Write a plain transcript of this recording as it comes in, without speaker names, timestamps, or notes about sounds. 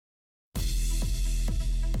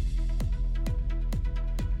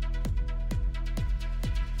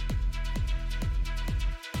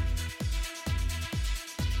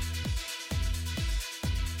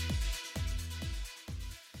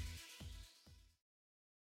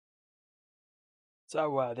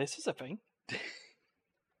So this is a thing.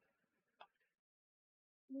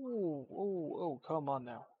 Oh, come on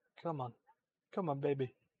now. Come on,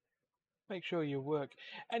 baby. Make sure you work.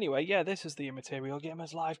 Anyway, yeah, this is the Immaterial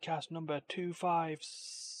Gamers livecast number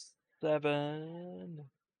 257.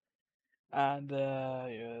 And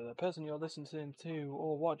the person you're listening to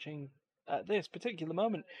or watching at this particular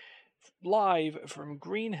moment, live from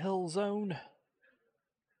Green Hill Zone,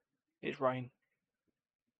 is Ryan.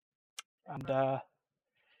 And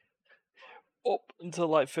up until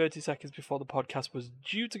like 30 seconds before the podcast was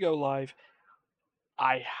due to go live,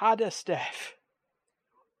 I had a Steph.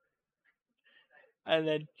 And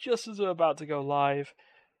then just as we're about to go live,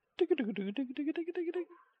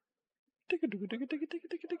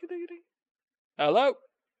 hello.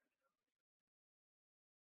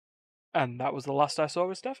 And that was the last I saw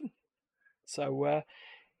of Stefan. So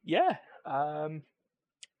yeah,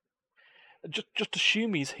 just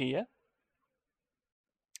assume he's here.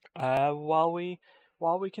 While we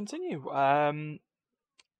continue, I'm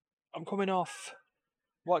coming off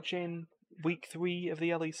watching week 3 of the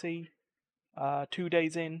LEC. 2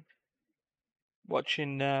 days in,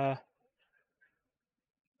 watching trying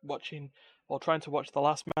to watch the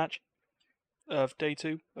last match of day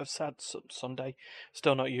 2 of Sunday.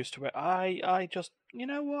 Still not used to it. I just, you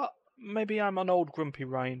know what? Maybe I'm an old grumpy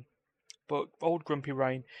Ryan, but old grumpy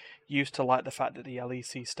Ryan used to like the fact that the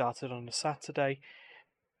LEC started on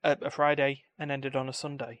a Friday, and ended on a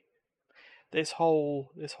Sunday. This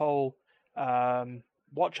whole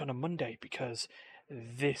watch on a Monday, because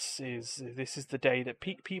this is the day that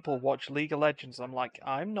peak people watch League of Legends. I'm like,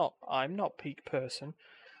 I'm not peak person.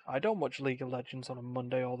 I don't watch League of Legends on a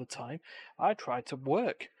Monday all the time. I try to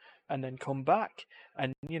work and then come back,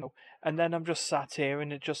 and and then I'm just sat here,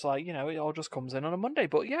 and it just like, it all just comes in on a Monday.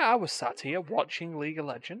 But yeah, I was sat here watching League of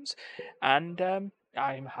Legends, and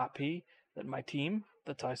I'm happy that my team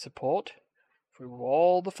that I support, through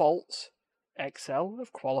all the faults, XL,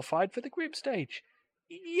 have qualified for the group stage.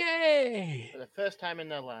 Yay! For the first time in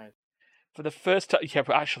their lives. For the first time, yeah,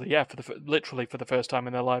 but actually, yeah, literally for the first time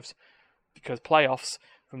in their lives, because playoffs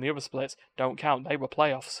from the other splits don't count. They were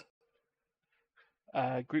playoffs.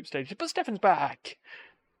 Group stage, but Stefan's back.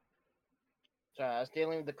 Sorry, I was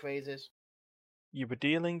dealing with the crazies. You were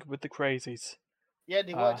dealing with the crazies. Yeah,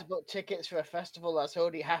 they wanted to book tickets for a festival that's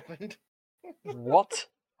already happened. What?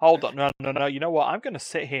 Hold on, no. You know what? I'm going to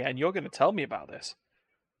sit here, and you're going to tell me about this.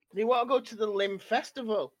 They want to go to the Limb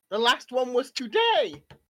Festival. The last one was today.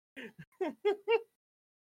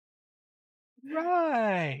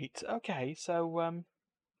 Right. Okay. So,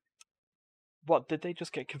 what, did they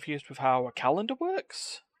just get confused with how a calendar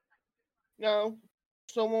works? No.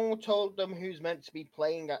 Someone told them who's meant to be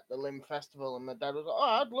playing at the Limb Festival, and my dad was like,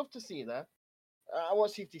 "Oh, I'd love to see you there. I want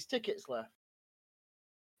to see if these tickets left."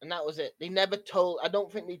 And that was it. They never told. I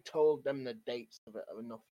don't think they told them the dates of it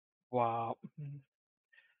enough. Wow.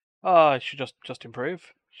 Oh, it should just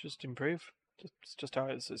improve. Just improve. It's just how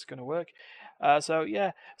it's going to work. So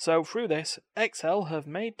yeah. So through this, XL have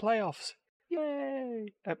made playoffs.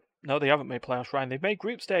 Yay! No, they haven't made playoffs, Ryan. They've made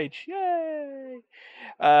group stage. Yay!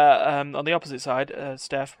 On the opposite side,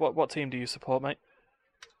 Steph, what team do you support, mate?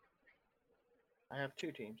 I have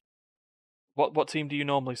 2 teams. What team do you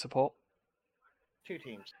normally support? 2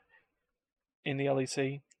 teams. In the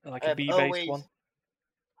LEC? Like a B-based one?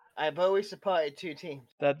 I've always supported 2 teams.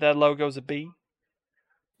 Their logo's a B?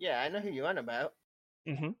 Yeah, I know who you're on about.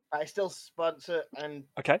 Mm-hmm. I still sponsor and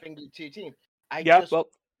finger 2 teams. I'm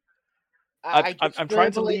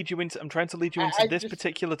trying to lead you into this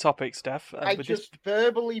particular topic, Steph. I just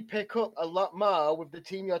verbally pick up a lot more with the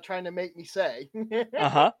team you're trying to make me say.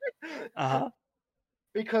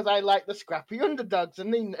 Because I like the scrappy underdogs,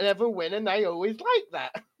 and they never win, and I always like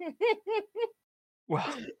that.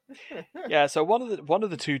 Well, yeah. So one of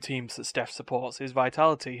the 2 teams that Steph supports is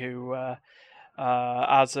Vitality, who,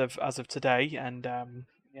 as of today, and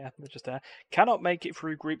yeah, they're just there, cannot make it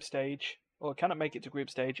through group stage, or cannot make it to group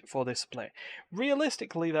stage for this split.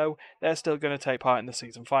 Realistically, though, they're still going to take part in the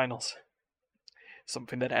season finals.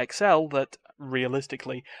 Something that XL, that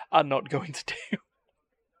realistically, are not going to do.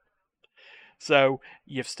 So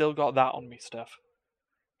you've still got that on me, Steph.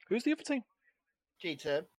 Who's the other team?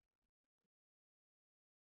 G2.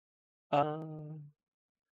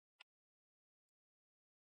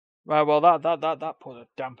 Right. Well, that put a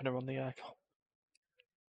dampener on the air.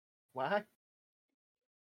 Why?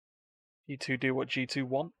 G2 do what G2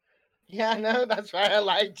 want. Yeah, I know. That's why I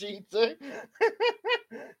like G2. Isn't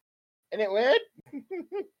it weird?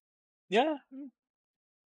 Yeah.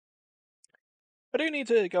 I do need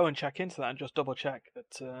to go and check into that and just double check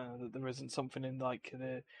that there isn't something in like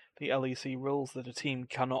the LEC rules that a team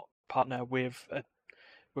cannot partner with a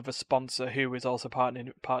with a sponsor who is also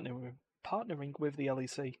partnering with the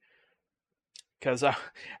LEC. Because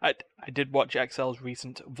I did watch XL's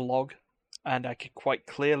recent vlog, and I could quite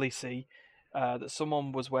clearly see that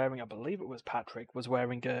someone was wearing, I believe it was Patrick, was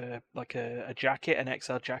wearing a jacket, an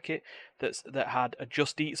XL jacket that had a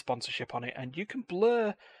Just Eat sponsorship on it, and you can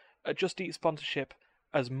blur a Just Eat sponsorship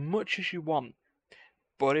as much as you want,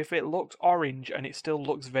 but if it looks orange and it still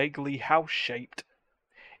looks vaguely house shaped,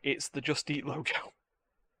 it's the Just Eat logo.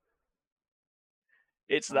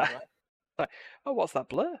 It's All that. right. Like, oh, what's that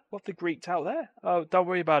blur? What have they greeked out there? Oh, don't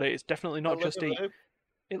worry about it. It's definitely not Just Eat. Deliveroo.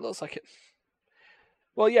 It looks like it.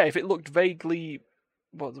 Well, yeah, if it looked vaguely,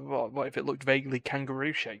 what if it looked vaguely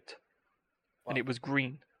kangaroo shaped, and What? it was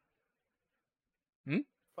green?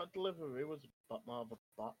 But Deliveroo was more of a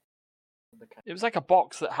bot. It was like a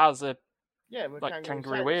box that has a Yeah, with like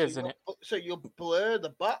kangaroo inside ears in it. So you'll blur the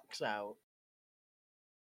box out.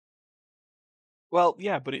 Well,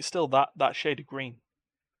 yeah, but it's still that shade of green.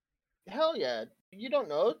 Hell yeah. You don't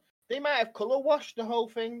know. They might have colour washed the whole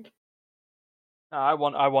thing. I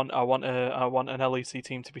want an LEC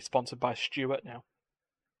team to be sponsored by Stewart now.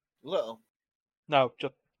 Little. No,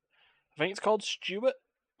 just I think it's called Stewart,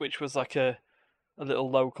 which was like a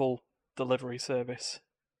little local delivery service.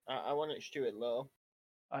 I want it Stuart Little.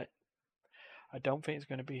 I don't think it's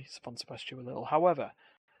going to be sponsored by Stuart Little. However,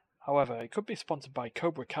 it could be sponsored by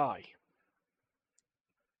Cobra Kai.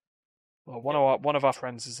 Well, one of our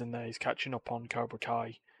friends is in there. He's catching up on Cobra Kai.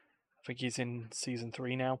 I think he's in season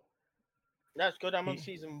 3 now. That's good. I'm on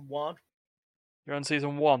season 1. You're on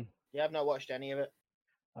season 1. Yeah, I've not watched any of it.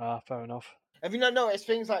 Ah, fair enough. Have you not noticed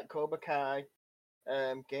things like Cobra Kai,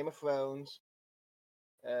 Game of Thrones,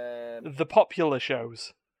 The popular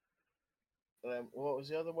shows. what was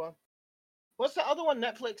the other one? What's the other one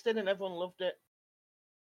Netflix did and everyone loved it?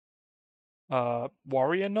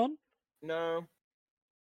 Warrior Nun? No.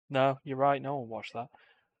 No, you're right. No one watched that.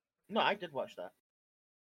 No, I did watch that.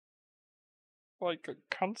 Well, it got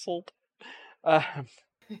cancelled.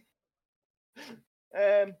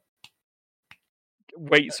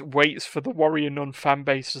 Waits for the Warrior Nun fan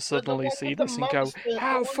base to suddenly one see with the this and go, monster, the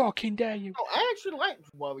 "How one- fucking dare you!" No, I actually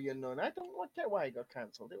liked Warrior Nun. I don't get why it got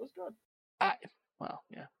cancelled. It was good. Well,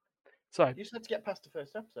 yeah. So You just had to get past the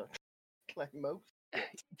first episode. Like most.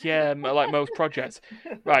 yeah, like most projects.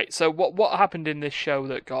 Right. So what happened in this show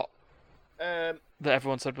that got that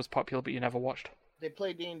everyone said was popular, but you never watched? They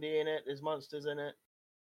play D&D in it. There's monsters in it.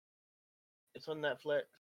 It's on Netflix.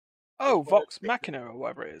 Oh, Vox Machina or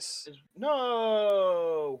whatever it is.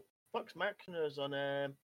 No, Vox Machina's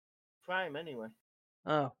on Prime anyway.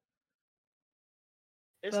 Oh,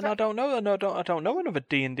 It's then that... I don't know. I don't know another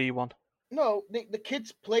D&D one. No, the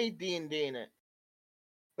kids play D&D in it,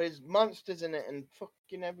 but there's monsters in it and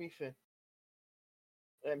fucking everything.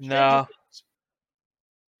 No.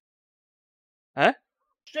 Huh?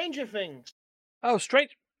 Stranger Things. Oh,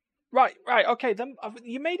 strange. Right. Okay. Then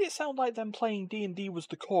you made it sound like them playing D&D was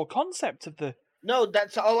the core concept of the. No,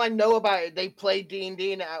 that's all I know about it. They play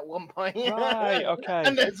D&D in it at one point. Right. Okay.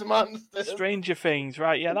 And there's monsters. Stranger Things.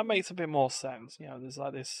 Right. Yeah, that makes a bit more sense. You know, there's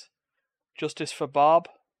like this Justice for Bob.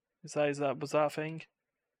 Was that a thing?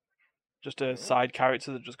 Just a side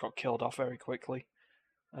character that just got killed off very quickly,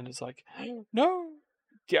 and it's like, no.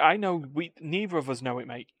 Yeah, I know. Neither of us know it,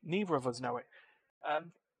 mate. Neither of us know it. But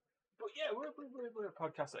yeah, we're a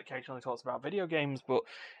podcast that occasionally talks about video games, but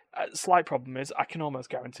slight problem is I can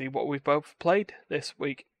almost guarantee what we've both played this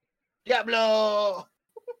week. Diablo!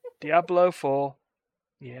 Diablo 4.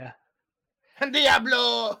 Yeah. And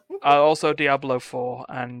Diablo! Also Diablo 4,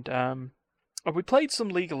 and we played some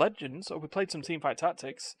League of Legends, or we played some Teamfight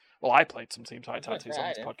Tactics. Well, I played some Teamfight Tactics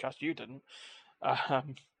on this podcast, you didn't.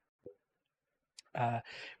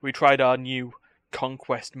 We tried our new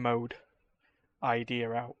Conquest mode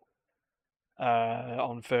idea out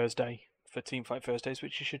on Thursday for Teamfight Thursdays,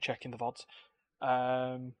 which you should check in the VODs.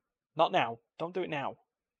 Not now. Don't do it now.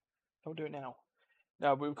 Don't do it now.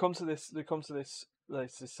 No, but we come to this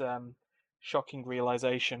shocking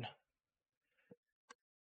realization.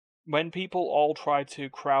 When people all try to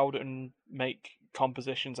crowd and make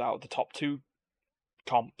compositions out of the top 2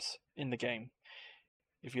 comps in the game,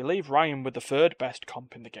 if you leave Ryan with the 3rd best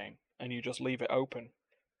comp in the game and you just leave it open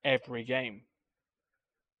every game,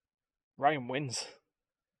 Ryan wins.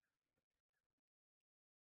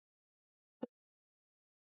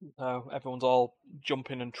 So everyone's all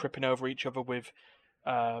jumping and tripping over each other with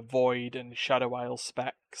Void and Shadow Isle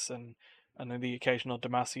specs and then the occasional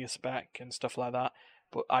Demacia spec and stuff like that.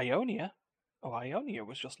 But Ionia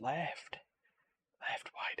was just left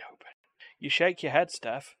wide open. You shake your head,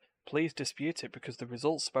 Steph. Please dispute it because the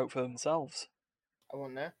results spoke for themselves. I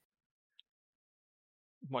won there.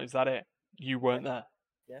 What is that? It? You weren't there.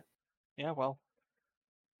 Yeah. Yeah. Well,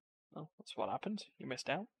 that's what happened. You missed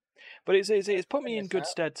out. But it's put me in good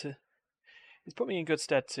stead to. It's put me in good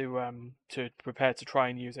stead to prepare to try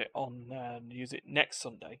and use it next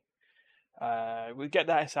Sunday. We'll get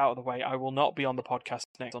that out of the way. I will not be on the podcast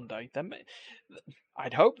next Sunday. Then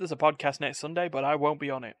I'd hope there's a podcast next Sunday, but I won't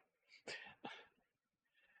be on it.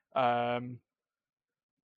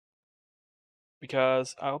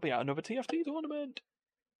 Because I'll be at another TFT tournament.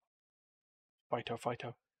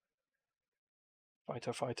 Fighto.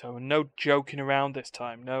 And no joking around this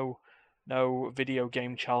time. No video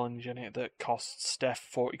game challenge in it that costs Steph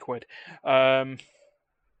 40 quid. 20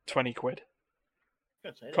 quid.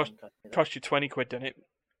 Cost you 20 quid, didn't it?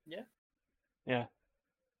 Yeah. Yeah.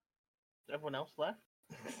 Everyone else left?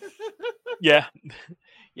 Yeah.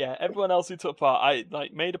 Yeah, everyone else who took part, I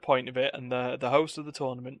made a point of it, and the host of the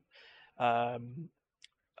tournament, from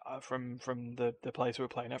the place we were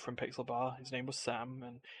playing at, from Pixel Bar, his name was Sam,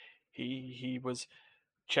 and he was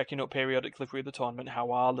checking up periodically through the tournament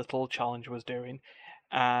how our little challenge was doing,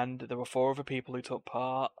 and there were 4 other people who took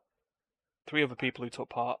part, 3 other people who took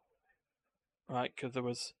part, right? Because there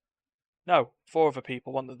was 4 other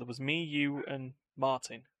people. There was me, you, and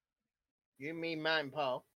Martin. You, me, Matt, and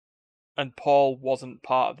Paul. And Paul wasn't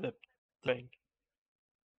part of the thing.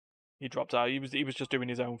 He dropped out. He was just doing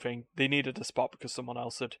his own thing. They needed a spot because someone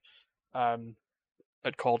else had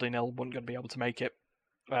called in ill, wasn't going to be able to make it.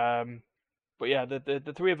 But yeah,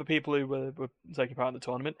 the 3 other people who were taking part in the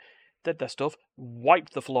tournament did their stuff,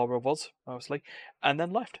 wiped the floor of us, mostly, and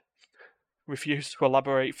then left. Refused to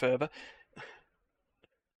elaborate further,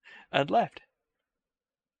 and left.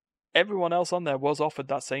 Everyone else on there was offered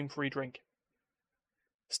that same free drink.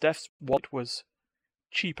 Steph's wallet was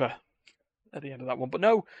cheaper at the end of that one, but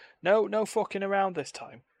no fucking around this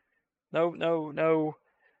time. No.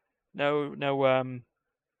 I'm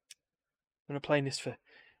not playing this for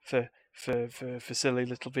silly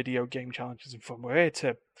little video game challenges and fun. We're here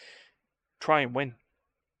to try and win.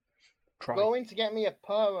 Going to get me a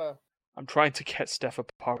Poro. I'm trying to get Steph a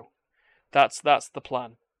Poro. That's the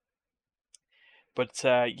plan. But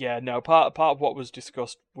part of what was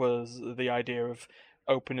discussed was the idea of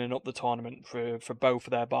opening up the tournament for both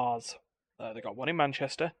of their bars. They got one in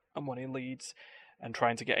Manchester and one in Leeds, and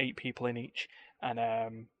trying to get 8 people in each, and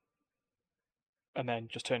then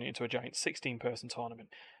just turn it into a giant 16-person tournament.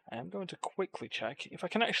 I am going to quickly check if I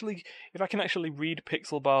can actually read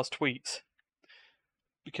Pixel Bar's tweets,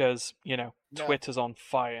 because Twitter's on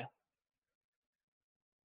fire.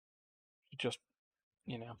 Just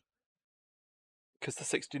because the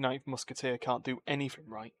 69th Musketeer can't do anything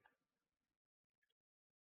right.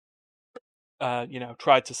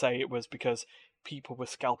 Tried to say it was because people were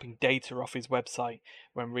scalping data off his website,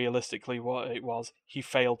 when realistically what it was, he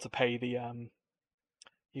failed to pay the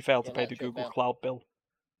Google Cloud bill.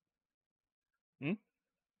 You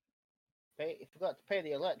forgot to pay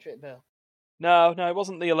the electric bill. No, it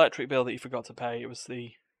wasn't the electric bill that he forgot to pay. It was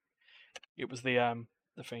the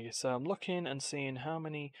thing. So I'm looking and seeing how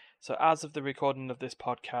many. So as of the recording of this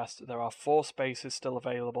podcast, there are 4 spaces still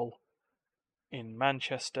available in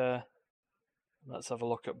Manchester. Let's have a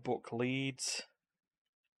look at book Leeds.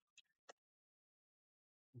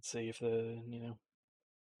 Let's see if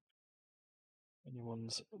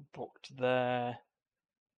anyone's booked there.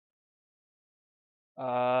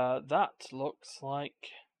 That looks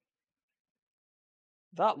like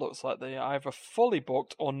they are either fully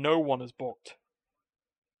booked or no one is booked.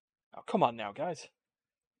 Oh, come on now, guys.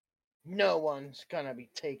 No one's gonna be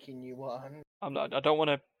taking you on. I don't want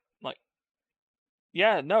to,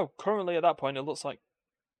 Yeah, no. Currently, at that point, it looks like,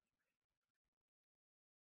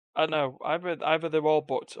 I don't know. Either they're all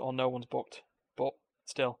booked or no one's booked. But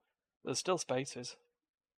still, there's still spaces,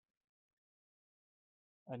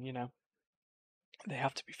 and they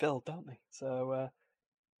have to be filled, don't they? So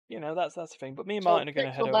that's the thing. But me and Martin are going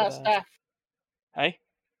to head over there. Staff. Hey.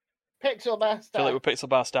 Pixel Bar staff. Fill it with Pixel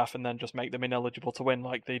Bar staff, and then just make them ineligible to win,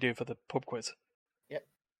 like they do for the pub quiz. Yep.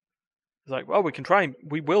 It's like, well, we can try.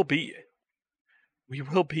 We will beat you. We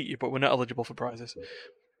will beat you, but we're not eligible for prizes.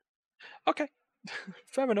 Okay,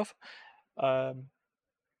 fair enough.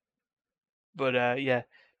 But yeah.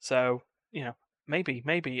 So maybe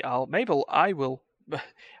I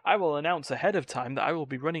will announce ahead of time that I will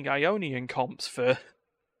be running Ionian comps for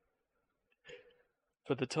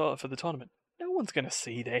the tournament. No one's gonna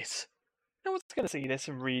see this. No one's gonna see this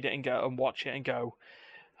and read it and go and watch it and go,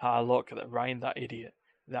 look at Ryan, that idiot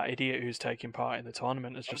who's taking part in the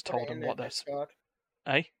tournament has just told them what they're.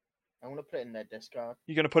 Eh? I'm gonna put it in their Discord.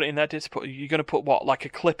 You're gonna put it in their Discord? You're gonna put what, like a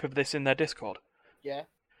clip of this in their Discord? Yeah.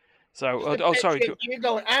 So, Just a sorry. picture of you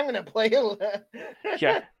going, I'm gonna play it.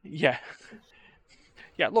 Yeah, yeah.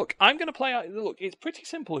 Yeah, look, I'm going to play. Look, it's pretty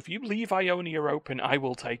simple. If you leave Ionia open, I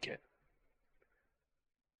will take it.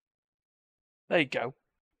 There you go.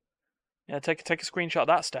 Yeah, take a screenshot of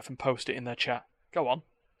that, Steph, and post it in their chat. Go on,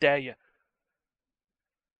 dare you.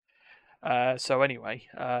 So anyway,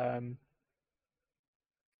 oh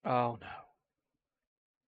no,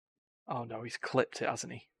 oh no, he's clipped it,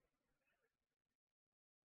 hasn't he?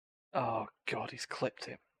 Oh god, he's clipped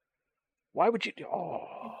it. Why would you?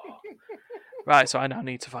 Oh. Right, so I now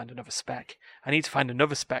need to find another spec. I need to find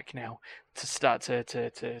another spec now to start to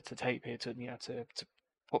take here to to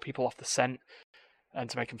put people off the scent and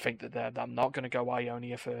to make them think that I'm not going to go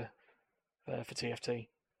Ionia for TFT.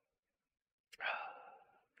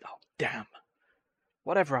 Oh damn!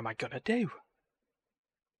 Whatever am I gonna do?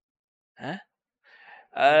 Huh?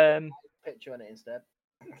 Picture on it instead.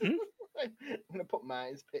 Hmm? I'm gonna put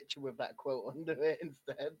Martin's picture with that quote under it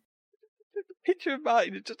instead. Picture of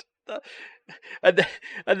Martin, just and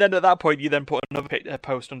then at that point you then put another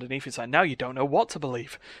post underneath. It's like now you don't know what to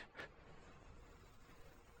believe.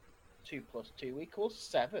 2 + 2 =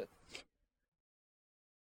 7.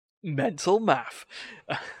 Mental math.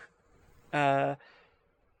 Yeah.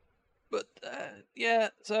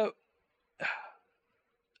 So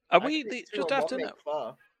are we the, 2 just and 1 after make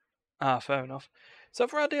now? 4. Fair enough. So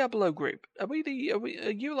for our Diablo group, are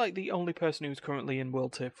you like the only person who's currently in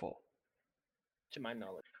World Tier 4? To my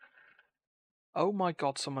knowledge. Oh my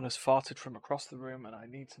god, someone has farted from across the room and I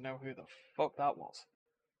need to know who the fuck that was.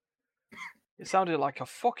 It sounded like a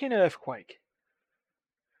fucking earthquake.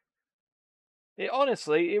 It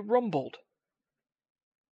honestly, it rumbled.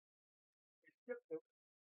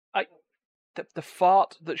 The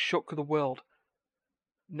fart that shook the world.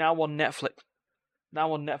 Now on Netflix.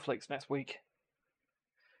 Now on Netflix next week.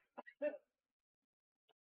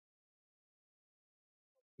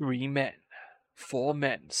 3 men. 4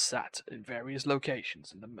 men sat in various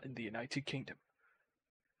locations in the United Kingdom.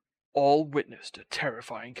 All witnessed a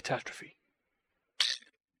terrifying catastrophe.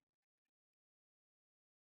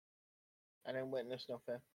 I don't witness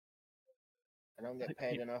nothing. I don't get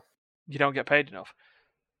paid enough. You don't get paid enough.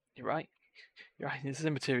 You're right. You're right. This is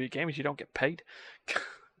Immaterial Games. You don't get paid.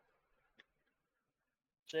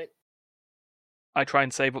 Sick. I try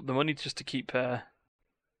and save up the money just to keep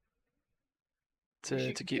to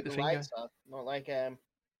You keep keep the the thing going. lights on, not like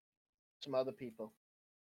some other people.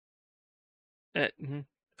 Mm-hmm.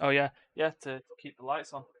 Oh yeah, to keep the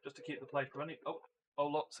lights on, just to keep the place running. Oh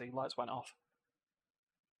look, see, lights went off.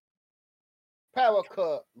 Power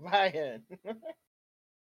cut, Ryan.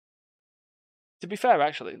 To be fair,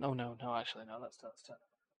 actually, no, actually, no. Let's turn.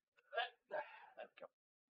 There we go.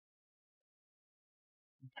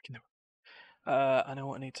 Back in the. I know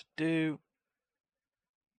what I need to do.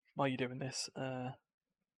 While you're doing this, What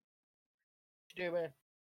you doing?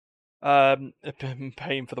 I'm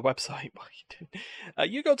paying for the website. What are you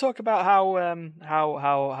doing? You go talk about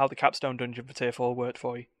how the capstone dungeon for Tier 4 worked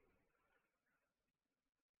for you.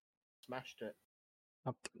 Smashed it.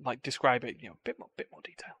 Like describe it, bit more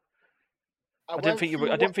detail. I went didn't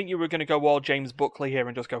think you were going to go all James Buckley here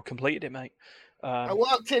and just go completed it, mate. I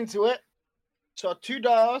walked into it, saw 2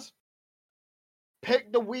 doors,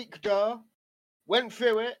 picked the weak door, went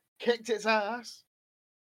through it, kicked its ass,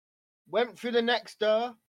 went through the next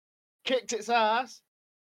door, kicked its ass,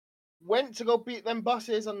 went to go beat them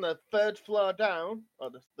bosses on the 3rd floor down, or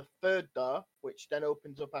the 3rd door, which then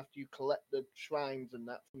opens up after you collect the shrines and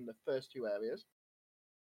that from the first 2 areas.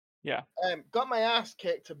 Yeah. Got my ass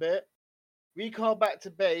kicked a bit, recalled back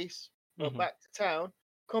to base, or Mhm. back to town,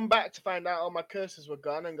 come back to find out all my curses were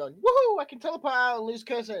gone and gone, woohoo, I can teleport out and lose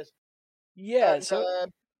curses. Yeah, And,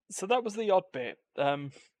 so that was the odd bit.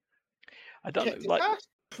 I don't kicked know, its like, ass.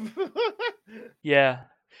 yeah.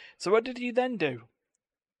 So what did you then do?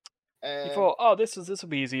 You thought, oh, this will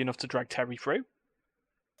be easy enough to drag Terry through.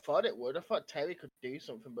 Thought it would. I thought Terry could do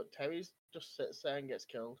something, but Terry's just sits there and gets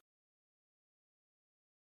killed.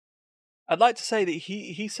 I'd like to say that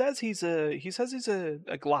he says he's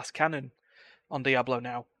a glass cannon on Diablo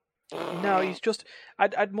now. No, he's just.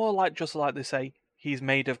 I'd more like just like they say he's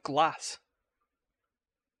made of glass.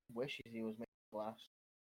 Wishes he was made of glass.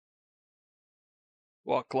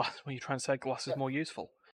 What glass? What are you trying to say? Glass is more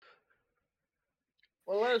useful.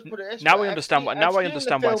 Well, let's put it this Now way. I understand why. Now I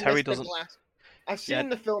understand why Terry doesn't. Glass. I've seen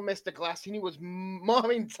the film Mr. Glass, and he was more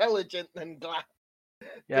intelligent than Glass.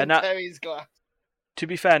 Yeah, Terry's Glass. To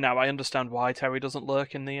be fair, now I understand why Terry doesn't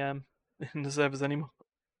lurk in the in the servers anymore.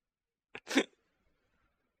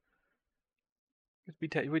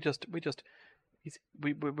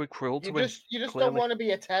 we're cruel to him. You just don't want to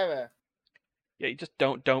be a terror. Yeah, you just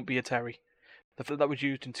don't be a Terry. That was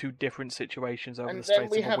used in two different situations over the And then space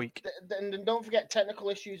we of a have, week. then don't forget technical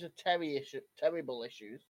issues of terrible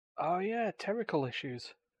issues. Oh yeah, terrical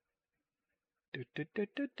issues.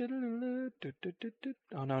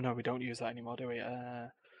 Oh no, we don't use that anymore, do we?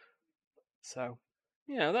 So,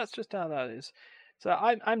 that's just how that is. So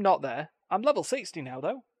I'm not there. I'm level 60 now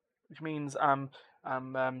though, which means I'm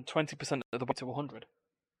 20% of the way to 100.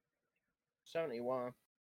 71.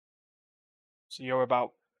 So you're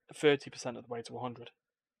about 30% of the way to 100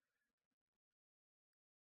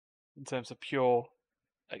 in terms of pure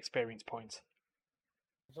experience points.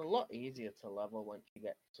 It's a lot easier to level once you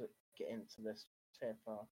get into this tier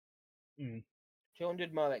 4. Mm.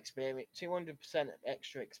 200 more experience, 200%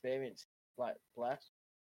 extra experience, like bless.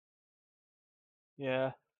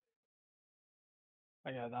 Yeah,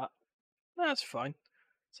 I get that. That's fine.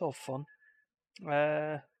 It's all fun.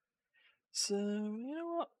 So you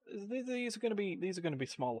know what? These are going to be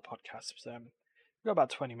smaller podcasts. We've got about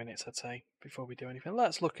 20 minutes, I'd say, before we do anything.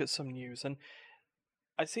 Let's look at some news, and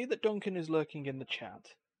I see that Duncan is lurking in the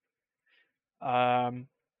chat. And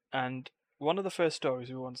one of the first stories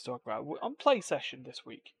we want to talk about on Play Session this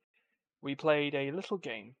week, we played a little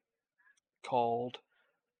game called.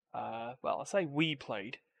 I say we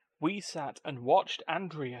played. We sat and watched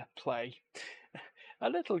Andrea play a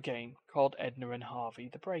little game called Edna and Harvey: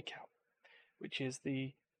 The Breakout, which is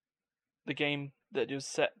the game that was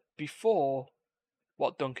set before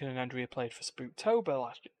what Duncan and Andrea played for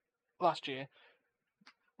Spooktober last year,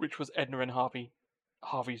 which was Edna and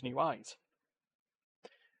Harvey's New Eyes.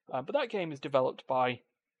 But that game is developed by,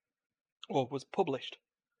 or was published.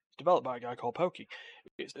 It's developed by a guy called Pokey.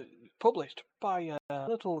 It's published by a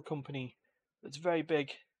little company that's very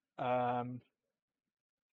big.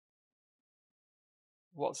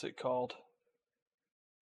 What's it called?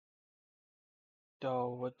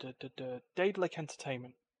 Daedalic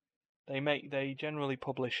Entertainment. They generally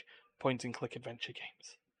publish point and click adventure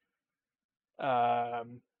games.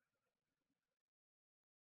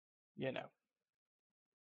 You know,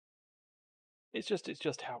 it's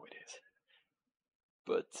just how it is.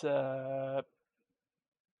 But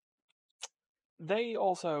they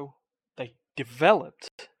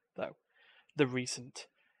developed though the recent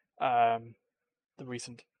um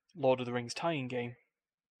Lord of the Rings tie-in game,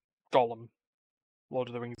 Gollum. Lord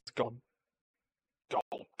of the Rings Gollum.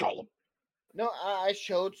 No, I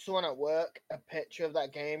showed someone at work a picture of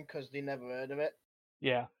that game because they never heard of it.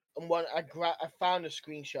 Yeah. And when I found a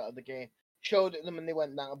screenshot of the game, showed it them, and they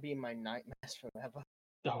went, "That'll be my nightmares forever."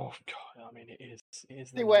 Oh god, I mean it is the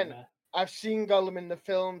They went, nightmare. "I've seen Gollum in the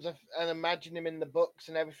films and imagine him in the books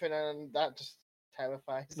and everything, and that just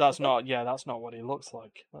terrifies That's them." not what he looks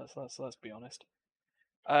like. Let's be honest.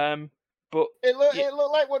 But yeah. It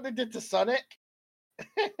looked like what they did to Sonic.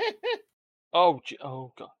 Oh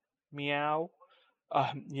god, meow.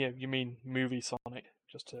 Yeah, you mean movie Sonic?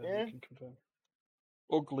 Just to Yeah. we can confirm.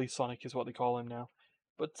 Ugly Sonic is what they call him now.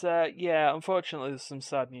 But yeah, unfortunately, there's some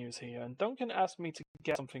sad news here. And Duncan asked me to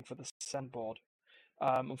get something for the soundboard.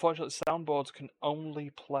 Unfortunately, soundboards can only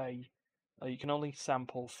play. You can only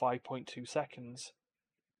sample 5.2 seconds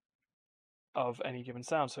of any given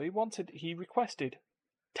sound. So he requested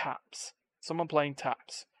taps. Someone playing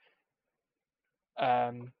taps.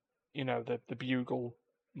 The bugle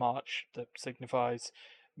march that signifies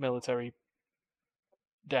military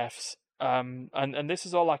deaths. And this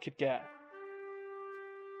is all I could get.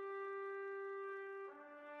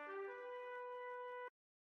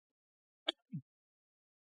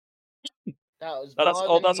 That was That's more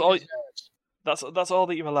all. than That's he all. deserves. That's all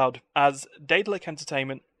that you're allowed. As Daedalic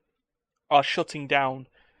Entertainment are shutting down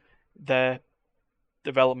their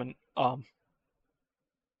development arm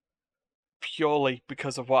purely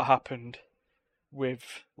because of what happened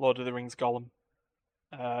with Lord of the Rings Gollum,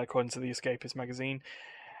 according to the Escapist magazine.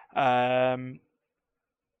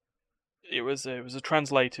 It was a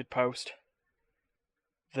translated post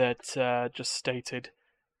that just stated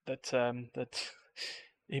that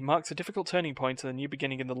it marks a difficult turning point and a new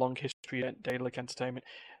beginning in the long history of Daedalic Entertainment,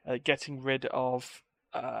 getting rid of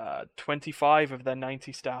 25 of their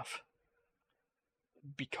 90 staff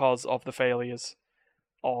because of the failures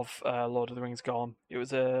of Lord of the Rings Gollum. It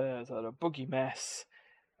was a buggy mess.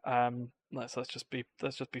 Let's just be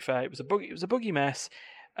fair. It was a buggy mess.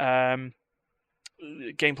 Gameplay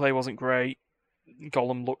wasn't great.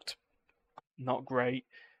 Gollum looked not great.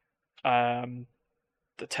 The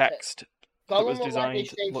text that was Gollum looked like they designed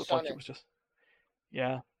saved looked like it Sonic. was just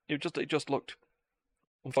it just looked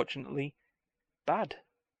unfortunately bad.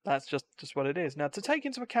 That's just what it is. Now to take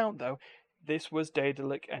into account though, this was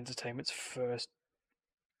Daedalic Entertainment's first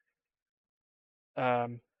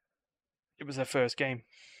it was their first game,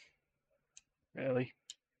 really,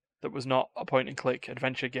 that was not a point-and-click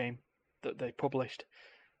adventure game that they published.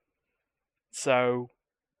 So,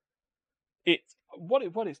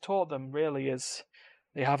 what it's taught them really is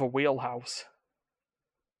they have a wheelhouse.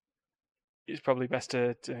 It's probably best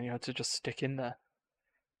to just stick in there.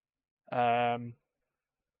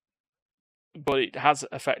 But it has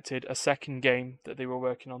affected a second game that they were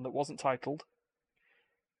working on that wasn't titled.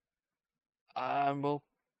 And we'll,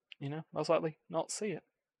 most likely not see it.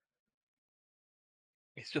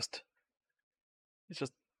 It's just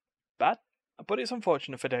bad. But it's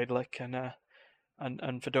unfortunate for Daedalic and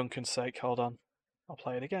for Duncan's sake. Hold on, I'll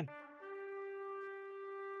play it again.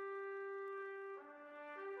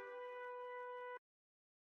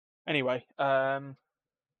 Anyway, so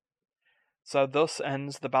thus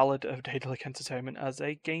ends the Ballad of Daedalic Entertainment as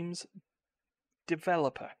a games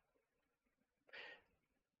developer.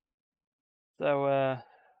 So, are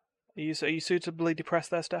you suitably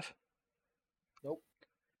depressed there, Steph? Nope.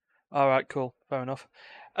 All right, cool, fair enough.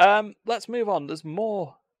 Let's move on. There's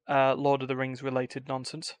more Lord of the Rings related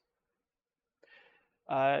nonsense.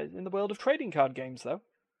 In the world of trading card games, though,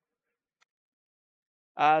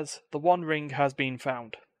 as the One Ring has been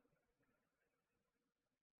found.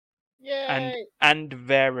 Yay! And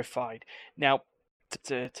verified. Now,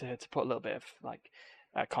 to put a little bit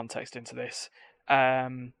of context into this,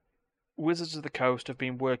 Wizards of the Coast have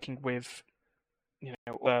been working with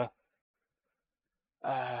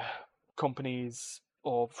companies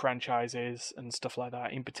or franchises and stuff like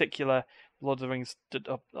that. In particular, Lord of the Rings,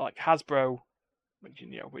 like Hasbro,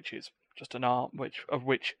 which is just an arm, which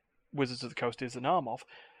Wizards of the Coast is an arm of.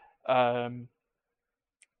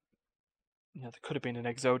 There could have been an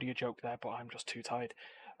Exodia joke there, but I'm just too tired.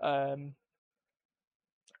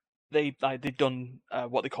 They've done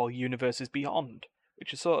what they call Universes Beyond,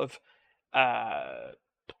 which is sort of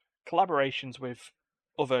collaborations with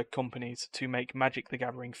other companies to make Magic the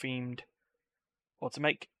Gathering themed, or to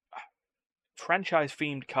make franchise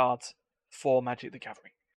themed cards for Magic the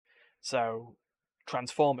Gathering. So,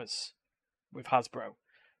 Transformers with Hasbro,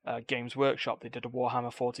 Games Workshop, they did a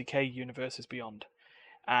Warhammer 40k Universes Beyond,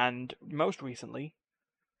 and most recently,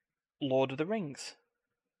 Lord of the Rings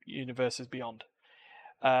Universes Beyond,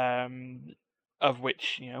 of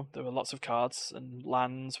which there were lots of cards and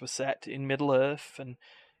lands were set in Middle Earth, and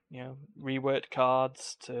reworked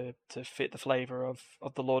cards to fit the flavour of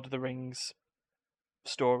the Lord of the Rings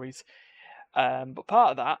stories. But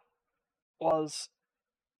part of that was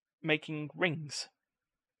making rings.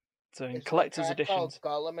 So in collector's editions,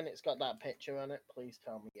 Gollum, and it's got that picture on it. Please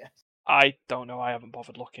tell me yes. I don't know. I haven't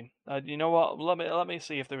bothered looking. You know what? Let me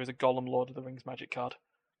see if there is a Gollum Lord of the Rings Magic card.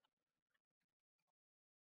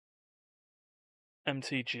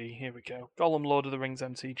 MTG. Here we go. Gollum Lord of the Rings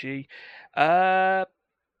MTG.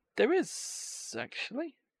 There is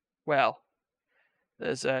actually. Well,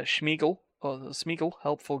 there's Schmiegel, or the Smeagol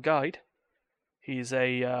Helpful Guide. He's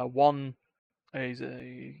a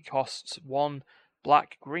he costs 1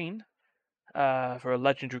 black green for a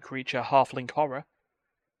legendary creature, Halfling Horror.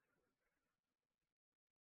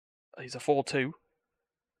 He's a 4/2.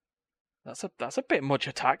 That's a bit much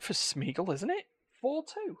attack for Smeagol, isn't it?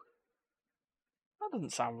 4/2. That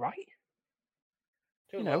doesn't sound right.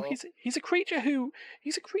 He's a creature who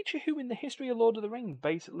in the history of Lord of the Rings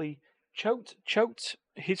basically choked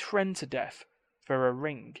his friend to death for a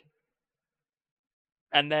ring,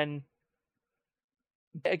 and then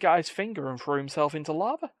bit a guy's finger and threw himself into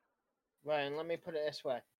lava. Ryan, let me put it this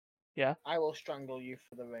way. Yeah. I will strangle you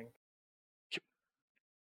for the ring.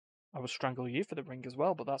 I would strangle you for the ring as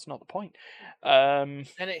well, but that's not the point. And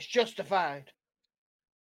it's justified.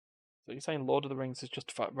 So you're saying Lord of the Rings is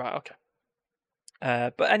justified, right? Okay.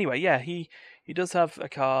 But anyway, yeah, he does have a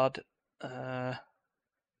card. There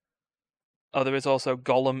is also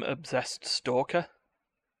Gollum Obsessed Stalker.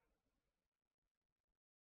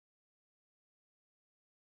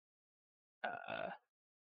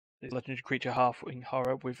 The legendary creature Halfling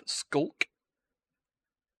Horror with Skulk.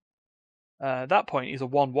 At that point, he's a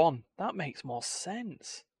 1/1. That makes more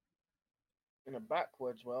sense. In a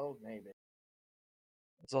backwards world, maybe.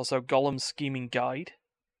 There's also Gollum's Scheming Guide.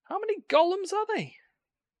 How many Gollums are they?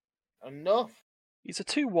 Enough. He's a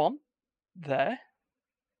 2/1 there.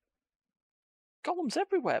 Gollums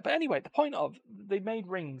everywhere. But anyway, the point of they made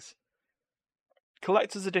rings.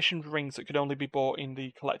 Collector's edition rings that could only be bought in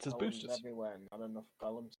the collector's boosters. Everywhere, not enough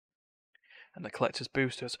Gollums. And the collector's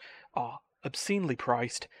boosters are obscenely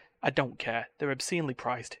priced. I don't care. They're obscenely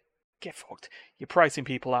priced. Get fucked. You're pricing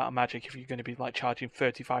people out of Magic if you're going to be charging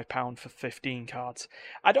 £35 for 15 cards.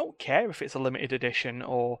 I don't care if it's a limited edition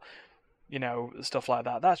or, stuff like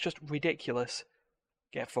that. That's just ridiculous.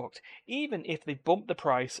 get fucked. Even if they bump the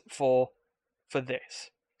price for this.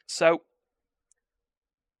 So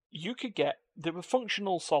you could get, there were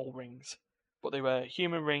functional soul rings, but they were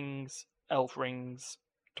human rings, elf rings,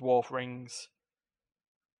 dwarf rings,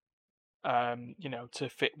 to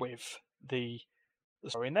fit with the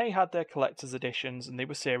story. And they had their collector's editions and they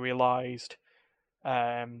were serialized,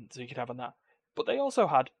 so you could have on that. But they also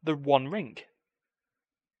had the One Ring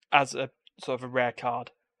as a sort of a rare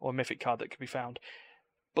card or a mythic card that could be found.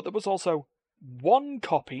 But there was also one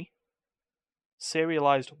copy,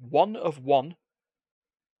 serialized 1 of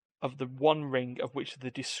the One Ring, of which the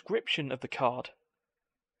description of the card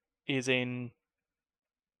is in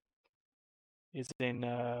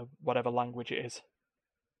whatever language it is.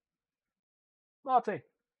 Marty.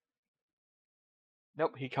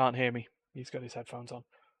 Nope, he can't hear me. He's got his headphones on.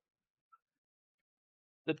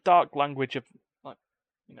 The dark language of, like,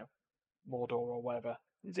 Mordor or whatever.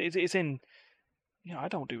 It's in. I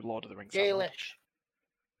don't do Lord of the Rings. Gaelish.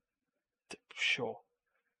 Sure,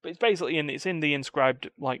 but it's basically it's in the inscribed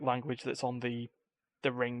language that's on the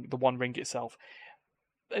ring, the One Ring itself.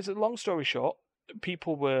 As a long story short,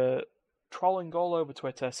 people were trolling all over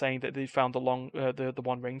Twitter saying that they found the One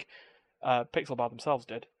Ring. Pixel Bar themselves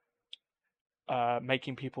did,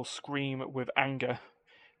 making people scream with anger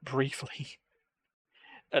briefly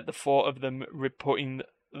at the thought of them putting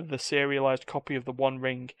the serialized copy of the One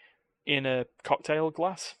Ring in a cocktail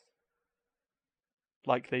glass,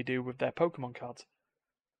 like they do with their Pokemon cards.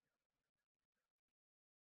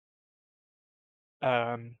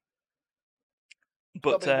 But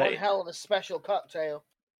one hell of a special cocktail.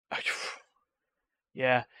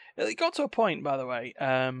 Yeah, it got to a point, by the way,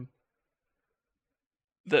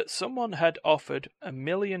 that someone had offered $1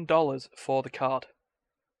 million for the card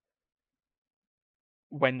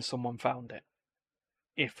when someone found it,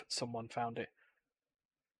 if someone found it.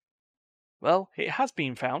 Well, it has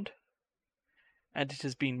been found, and it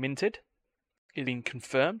has been minted. It's been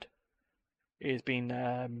confirmed. It has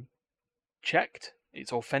been checked.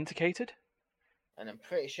 It's authenticated. And I'm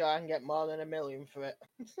pretty sure I can get more than $1 million for it.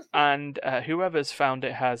 And whoever's found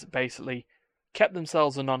it has basically kept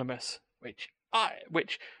themselves anonymous, which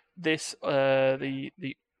this the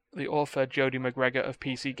author Jody McGregor of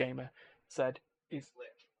PC Gamer said is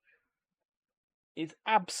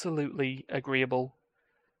absolutely agreeable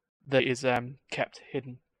that it is kept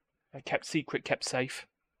hidden, kept secret, kept safe.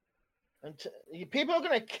 And people are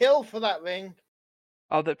gonna kill for that ring.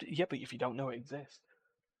 Oh, yeah, but if you don't know it exists,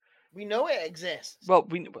 we know it exists. Well,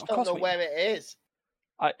 we of don't course know where it is.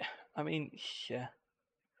 I mean, yeah.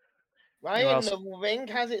 Ryan, the ring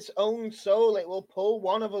has its own soul. It will pull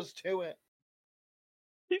one of us to it.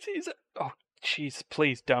 Oh, jeez,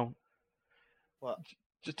 please don't. What?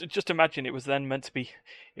 Just imagine it was then meant to be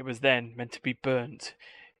burnt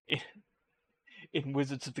in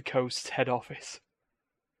Wizards of the Coast's head office.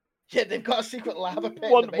 Yeah, they've got a secret lava pit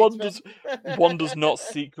in the basement. One does not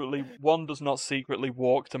secretly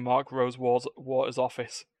walk to Mark Rosewater's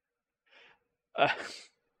office.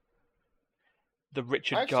 The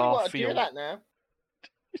Richard Garfield. I do that now.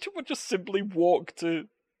 It would just simply walk to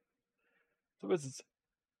the Wizards.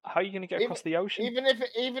 How are you going to get across the ocean? Even if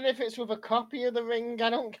it's with a copy of the ring, I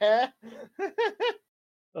don't care.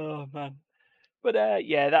 Oh man, but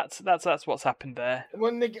yeah, that's what's happened there.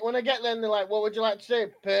 When I get there, and they're like, "What would you like to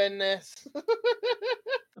do? Burn this."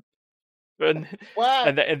 Why?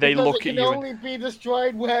 And they look at you. It can only be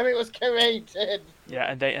destroyed where it was created.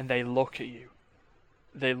 Yeah, and they look at you.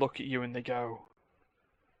 They look at you and they go,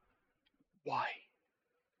 "Why?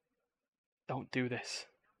 Don't do this.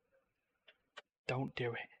 Don't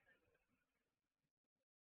do it.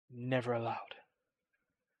 Never allowed."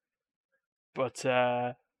 But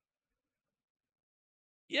yeah,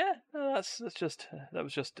 no, that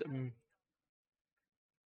was just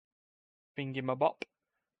bingy my bop.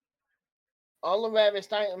 All the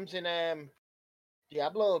rarest items in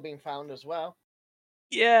Diablo have been found as well.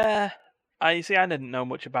 Yeah, I didn't know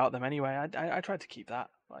much about them anyway. I tried to keep that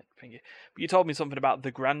thingy. But you told me something about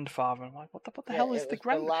the grandfather. I'm like, what the hell is the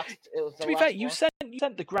grandfather? To be fair, you said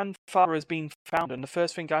the grandfather has been found, and the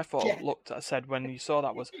first thing I said when you saw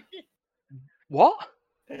that was, what?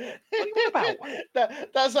 What are you about?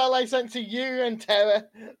 That's all I sent to you and Terra.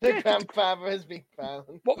 The grandfather has been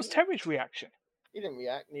found. What was Terry's reaction? He didn't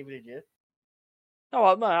react, neither did you. No,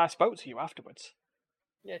 I spoke to you afterwards.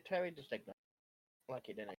 Yeah, Terry just ignored. Like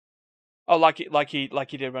he didn't. Oh, like he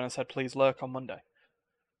did when I said please lurk on Monday.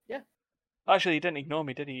 Yeah. Actually, he didn't ignore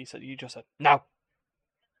me, did he? You just said no.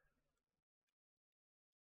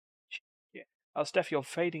 Yeah. Oh, Steph, you're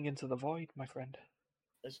fading into the void, my friend.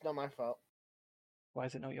 It's not my fault. Why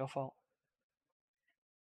is it not your fault?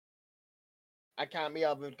 I can't be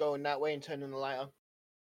bothered going that way and turning the light on.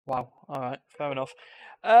 Wow. All right. Fair enough.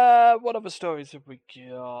 What other stories have we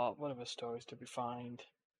got? What other stories did we find?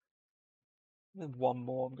 There's one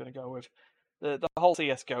more I'm going to go with. The whole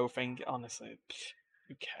CS:GO thing. Honestly,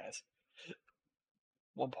 who cares?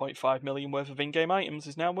 1.5 million worth of in-game items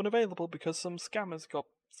is now unavailable because some scammers got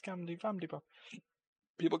scammed family, bro.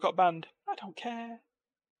 People got banned. I don't care.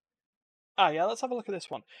 Yeah, let's have a look at this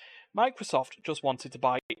one. Microsoft just wanted to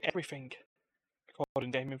buy everything,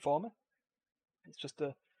 according to Game Informer. It's just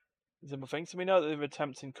a simple thing. So we know that they're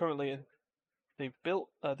attempting currently. They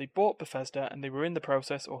bought Bethesda, and they were in the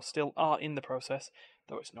process, or still are in the process,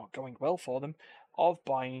 though it's not going well for them, of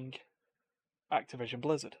buying Activision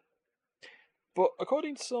Blizzard. But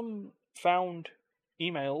according to some found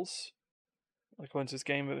emails, according to this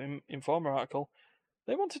Game Informer article,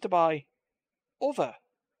 they wanted to buy other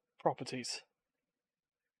properties,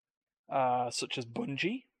 such as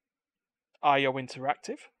Bungie, IO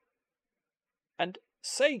Interactive, and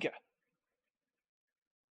Sega.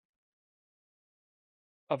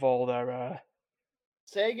 Of all their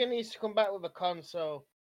Sega needs to come back with a console.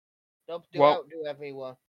 They'll outdo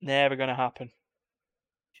everyone. Never gonna happen.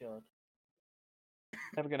 Sure.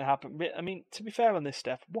 Never gonna happen. I mean, to be fair on this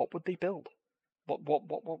stuff, what would they build? What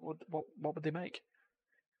would they make?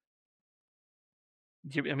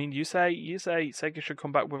 You say Sega should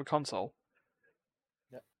come back with a console.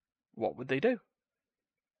 Yep. What would they do?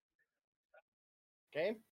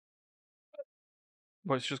 Game?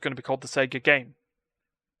 Well, it's just going to be called the Sega game.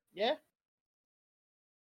 Yeah.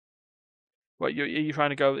 What are you trying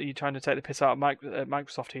to go? Are you trying to take the piss out of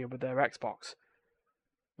Microsoft here with their Xbox,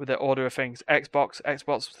 with their order of things? Xbox,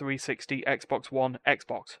 Xbox 360, Xbox One,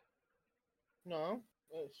 Xbox. No,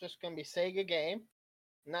 it's just gonna be Sega game,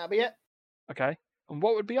 and that'll be it. Okay, and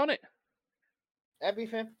what would be on it?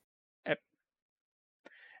 Everything.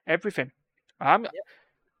 Everything. Yep.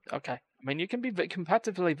 Okay. I mean, you can be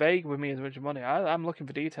competitively vague with me as much money. I'm looking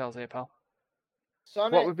for details here, pal.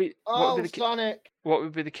 Sonic. What would be Sonic. What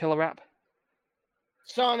would be the killer app?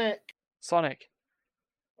 Sonic. Sonic.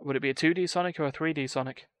 Would it be a 2D Sonic or a 3D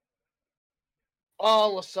Sonic?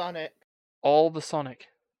 All of Sonic. All the Sonic.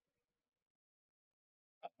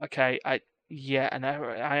 Okay, and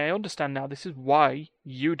I understand now. This is why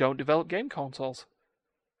you don't develop game consoles.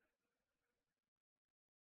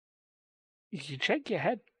 You can shake your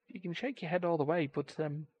head. You can shake your head all the way, but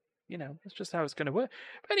that's just how it's going to work.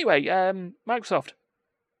 But anyway, Microsoft.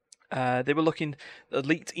 They were looking a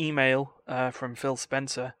leaked email from Phil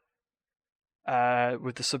Spencer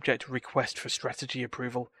with the subject request for strategy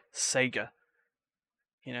approval. Sega.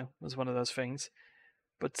 Was one of those things.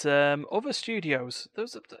 But other studios,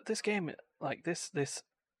 this game, like this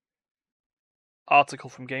article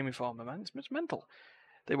from Game Informer, man, it's mental.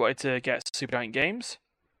 They wanted to get Supergiant Games,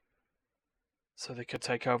 so they could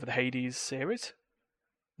take over the Hades series.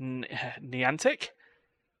 Niantic.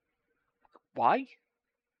 Why?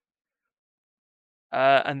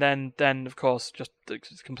 And then of course, just to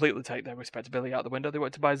completely take their respectability out the window, they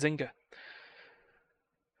wanted to buy Zynga.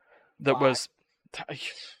 That was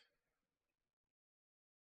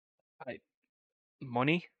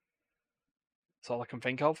money. That's all I can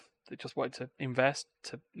think of. They just wanted to invest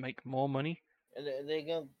to make more money. Are they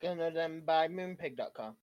gonna then buy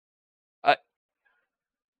Moonpig.com?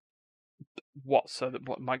 What? So that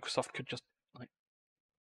Microsoft could just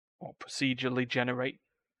procedurally generate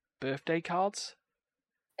birthday cards?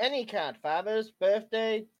 Any card, father's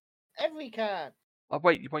birthday, every card. Oh,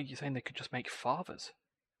 wait, you're saying they could just make fathers?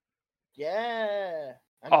 Yeah.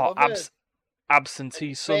 And absentee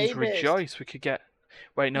and sons babies. rejoice. We could get.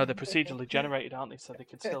 Wait, no, they're procedurally generated, aren't they? So they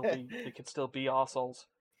could still be arseholes.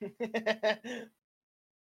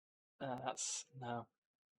 That's no.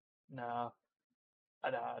 I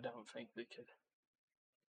don't think they could.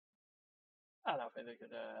 I don't think they could.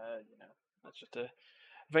 That's just a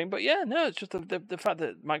thing. But yeah, no, it's just the fact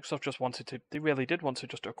that Microsoft just wanted to. They really did want to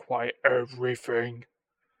just acquire everything.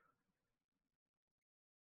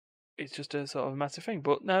 It's just a sort of massive thing.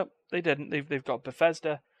 But no, they didn't. They've got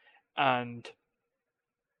Bethesda, and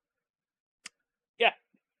yeah,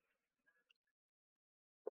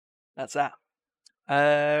 that's that.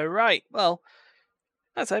 Right. Well,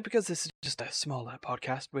 that's it, because this is just a smaller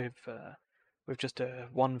podcast with just a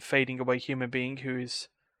one fading away human being who is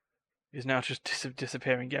now just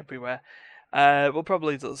disappearing everywhere. We'll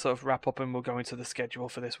probably sort of wrap up and we'll go into the schedule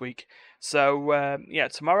for this week. So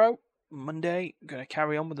tomorrow, Monday, I'm going to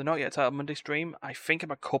carry on with the Not Yet Titled Monday stream. I think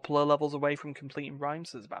I'm a couple of levels away from completing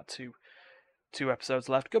Rhymes. There's about two episodes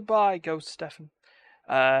left. Goodbye, Ghost Stefan.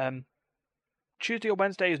 Tuesday or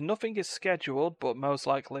Wednesday nothing is scheduled, but most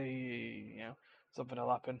likely, something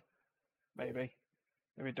will happen. Maybe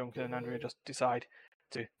Duncan and Andrea just decide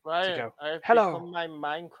to Right, go. I've Hello. become my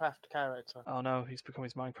Minecraft character. Oh no, he's become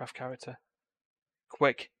his Minecraft character.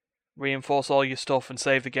 Quick, reinforce all your stuff and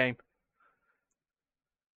save the game.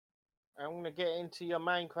 I'm gonna get into your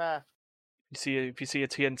Minecraft. If you see a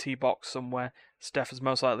TNT box somewhere, Steph has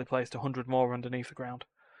most likely placed 100 more underneath the ground.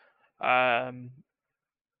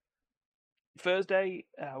 Thursday,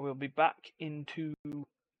 we'll be back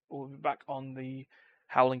on the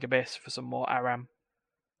Howling Abyss for some more Aram.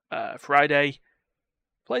 Friday,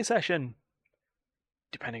 play session.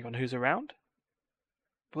 Depending on who's around,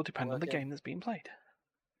 will depend on the game that's being played.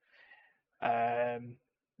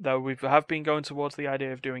 Though we have been going towards the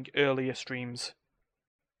idea of doing earlier streams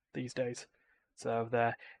these days. So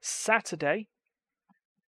there, Saturday,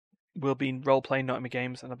 we'll be role-playing Nottingham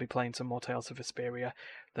games, and I'll be playing some more Tales of Vesperia.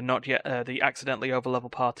 The accidentally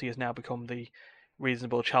overlevel party has now become the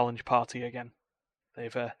reasonable challenge party again.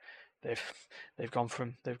 They've gone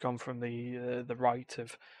from the right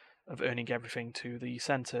of earning everything to the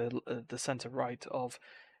center right of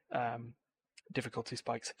difficulty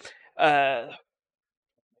spikes.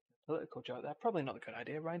 Political joke there, probably not a good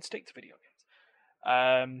idea. Ryan, stick to video games.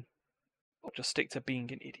 Or just stick to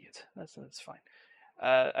being an idiot. That's fine.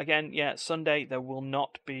 Again, Sunday there will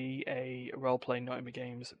not be a role-playing Nottingham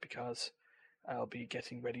games because I'll be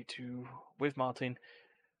getting ready to, with Martin,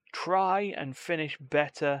 try and finish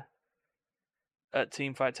better at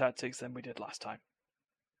Teamfight Tactics than we did last time.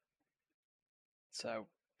 So,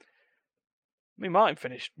 I mean, Martin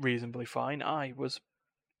finished reasonably fine. I was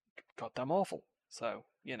goddamn awful. So,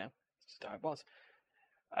 that's just how it was.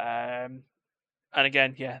 And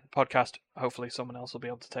again, the podcast, hopefully someone else will be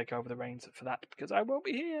able to take over the reins for that because I won't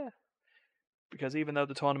be here. Because even though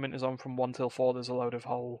the tournament is on from 1 till 4, there's a load of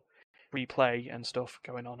whole replay and stuff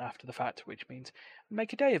going on after the fact, which means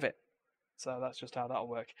make a day of it. So that's just how that'll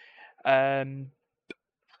work.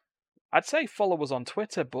 I'd say follow us on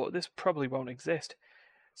Twitter, but this probably won't exist.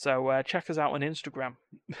 So check us out on Instagram.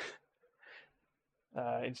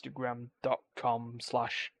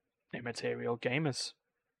 Instagram.com/immaterialgamers,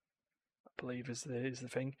 I believe is the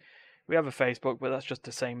thing. We have a Facebook, but that's just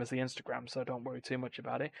the same as the Instagram, so don't worry too much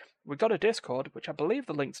about it. We've got a Discord, which I believe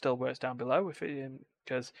the link still works down below,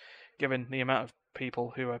 because given the amount of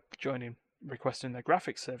people who are joining, requesting their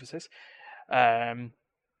graphics services, so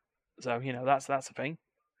that's a thing.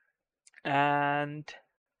 And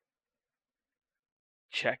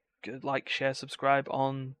check, like, share, subscribe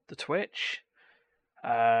on the Twitch.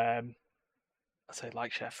 I say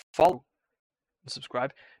like, share, follow, and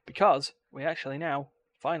subscribe because we actually now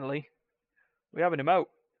finally. We have an emote.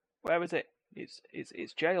 Where is it? It's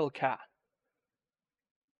Jail Cat.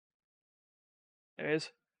 There it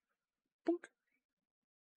is. Boink.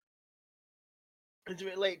 Is it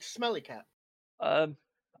related to Smelly Cat?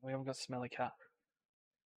 We haven't got Smelly Cat.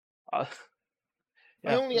 I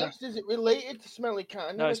only asked, is it related to Smelly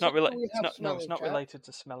Cat? No, it's not related. It's not Cat. related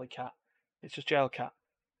to Smelly Cat. It's just Jail Cat.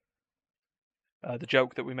 The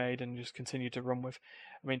joke that we made and just continued to run with.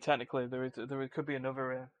 I mean, technically, there could be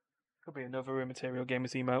another Immaterial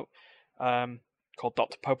Gamers emote, called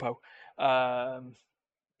Dr. Popo. It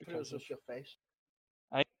was just your face.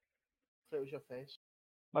 It was your face.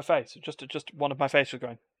 My face, just one of my face was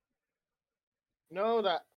going. No,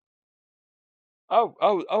 that.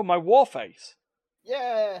 Oh, my war face.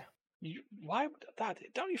 Yeah. Why would that?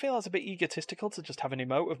 Don't you feel that's a bit egotistical to just have an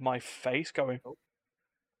emote of my face going? Oh.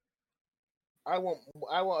 I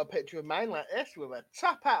want a picture of mine like this with a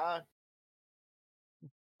top hat on.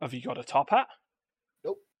 Have you got a top hat?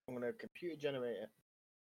 Nope. I'm gonna computer generate it.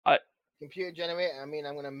 Computer generate it. I mean,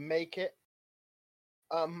 I'm gonna make it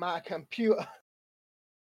on my computer.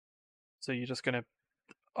 So you're just gonna?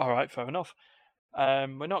 All right, fair enough.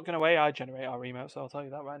 We're not gonna AI generate our emotes, so I'll tell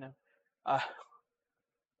you that right now.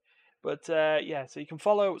 But so you can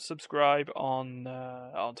follow, subscribe on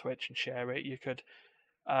Twitch and share it. You could,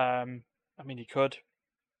 you could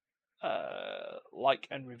like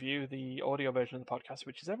and review the audio version of the podcast,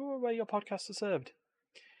 which is everywhere where your podcasts are served.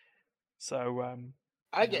 So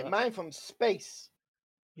I get mine from space.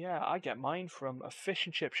 Yeah, I get mine from a fish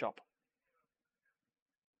and chip shop.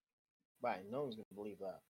 Right, no one's gonna believe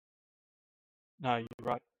that. No, you're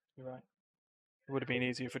right. It would have been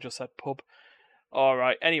easier if it just said pub. All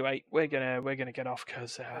right. Anyway, we're gonna get off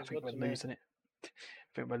because I think we're losing it.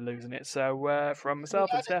 So from myself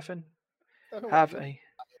and Stefan, have a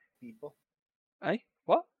people. Hey,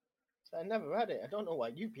 what? I never read it. I don't know why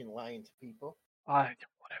you've been lying to people.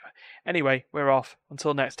 Whatever. Anyway, we're off.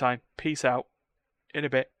 Until next time. Peace out. In a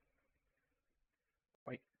bit.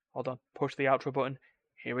 Wait, hold on. Push the outro button.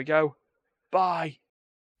 Here we go. Bye.